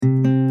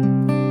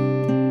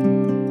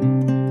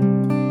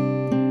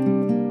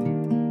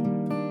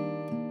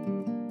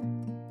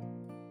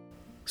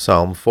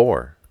Psalm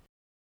 4,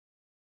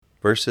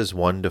 verses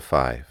 1 to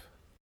 5.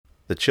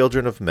 The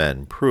children of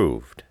men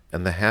proved,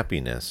 and the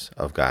happiness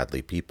of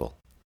godly people.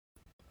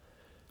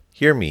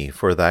 Hear me,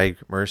 for thy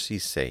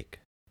mercy's sake,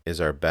 is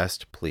our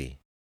best plea.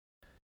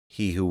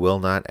 He who will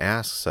not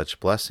ask such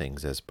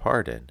blessings as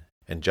pardon,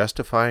 and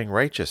justifying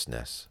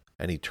righteousness,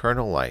 and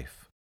eternal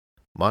life,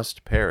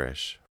 must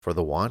perish for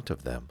the want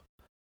of them.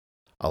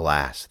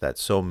 Alas, that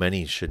so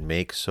many should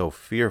make so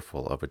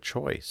fearful of a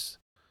choice.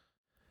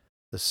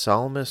 The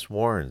psalmist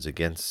warns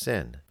against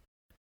sin.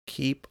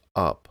 Keep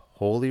up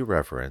holy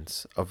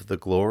reverence of the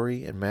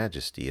glory and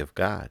majesty of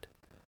God.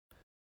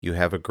 You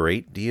have a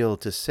great deal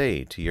to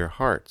say to your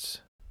hearts.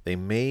 They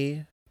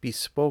may be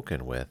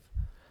spoken with.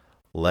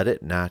 Let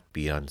it not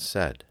be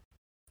unsaid.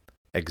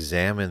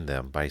 Examine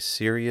them by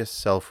serious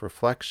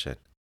self-reflection.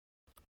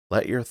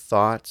 Let your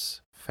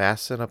thoughts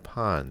fasten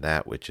upon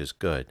that which is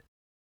good,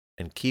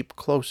 and keep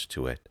close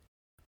to it.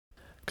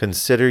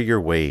 Consider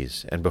your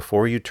ways, and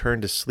before you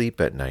turn to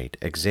sleep at night,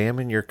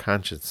 examine your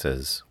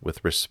consciences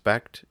with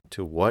respect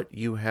to what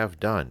you have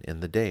done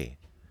in the day,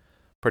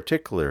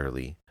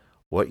 particularly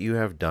what you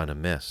have done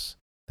amiss,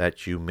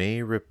 that you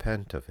may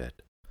repent of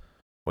it.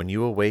 When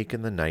you awake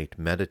in the night,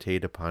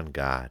 meditate upon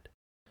God,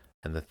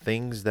 and the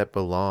things that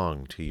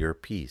belong to your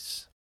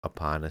peace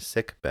upon a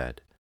sick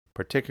bed.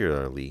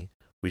 Particularly,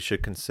 we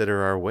should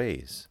consider our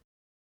ways.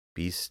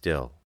 Be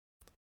still.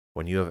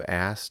 When you have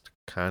asked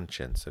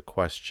conscience a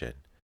question,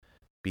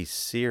 be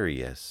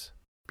serious,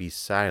 be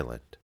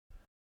silent,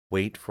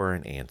 wait for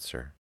an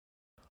answer.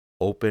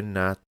 Open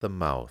not the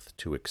mouth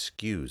to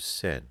excuse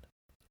sin.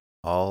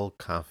 All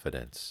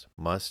confidence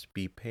must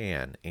be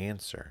pan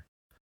answer.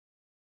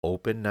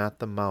 Open not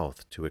the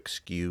mouth to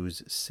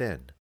excuse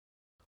sin.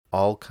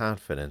 All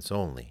confidence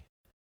only.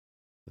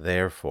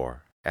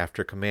 Therefore,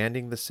 after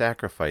commanding the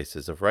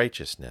sacrifices of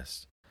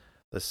righteousness,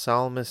 the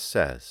psalmist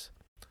says,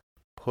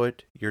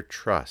 "Put your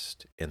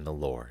trust in the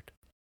Lord."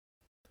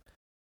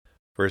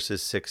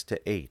 Verses 6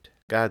 to 8.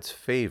 God's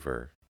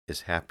favor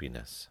is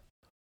happiness.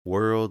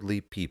 Worldly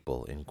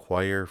people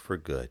inquire for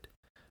good,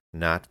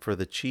 not for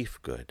the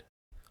chief good.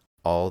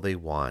 All they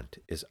want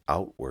is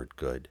outward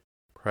good,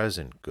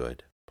 present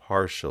good,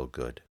 partial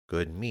good,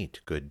 good meat,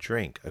 good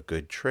drink, a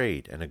good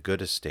trade, and a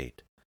good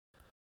estate.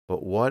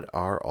 But what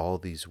are all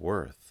these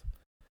worth?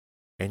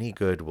 Any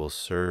good will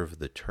serve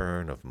the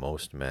turn of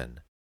most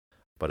men,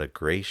 but a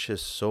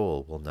gracious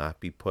soul will not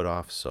be put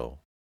off so.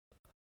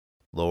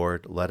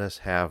 Lord, let us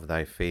have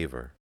thy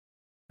favor,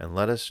 and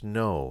let us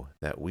know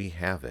that we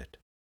have it.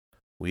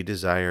 We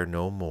desire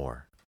no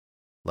more.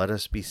 Let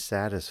us be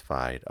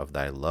satisfied of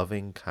thy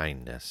loving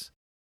kindness,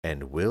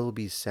 and will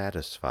be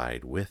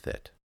satisfied with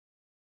it.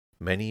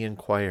 Many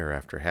inquire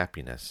after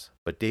happiness,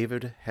 but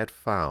David had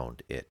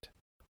found it.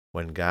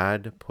 When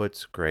God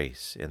puts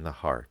grace in the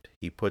heart,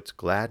 he puts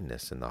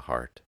gladness in the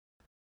heart.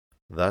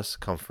 Thus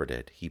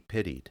comforted, he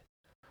pitied,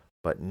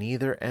 but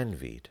neither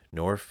envied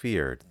nor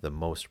feared the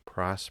most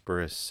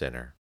prosperous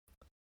sinner.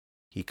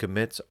 He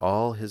commits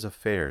all his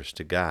affairs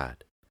to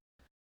God,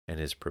 and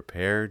is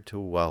prepared to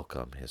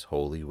welcome his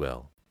holy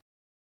will.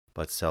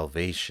 But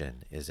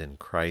salvation is in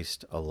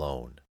Christ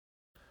alone.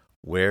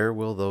 Where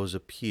will those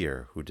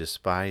appear who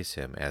despise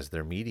him as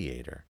their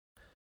mediator,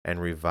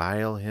 and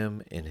revile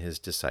him in his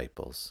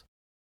disciples?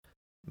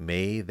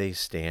 May they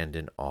stand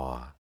in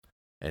awe,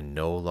 and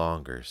no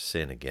longer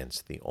sin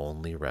against the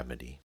only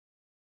remedy.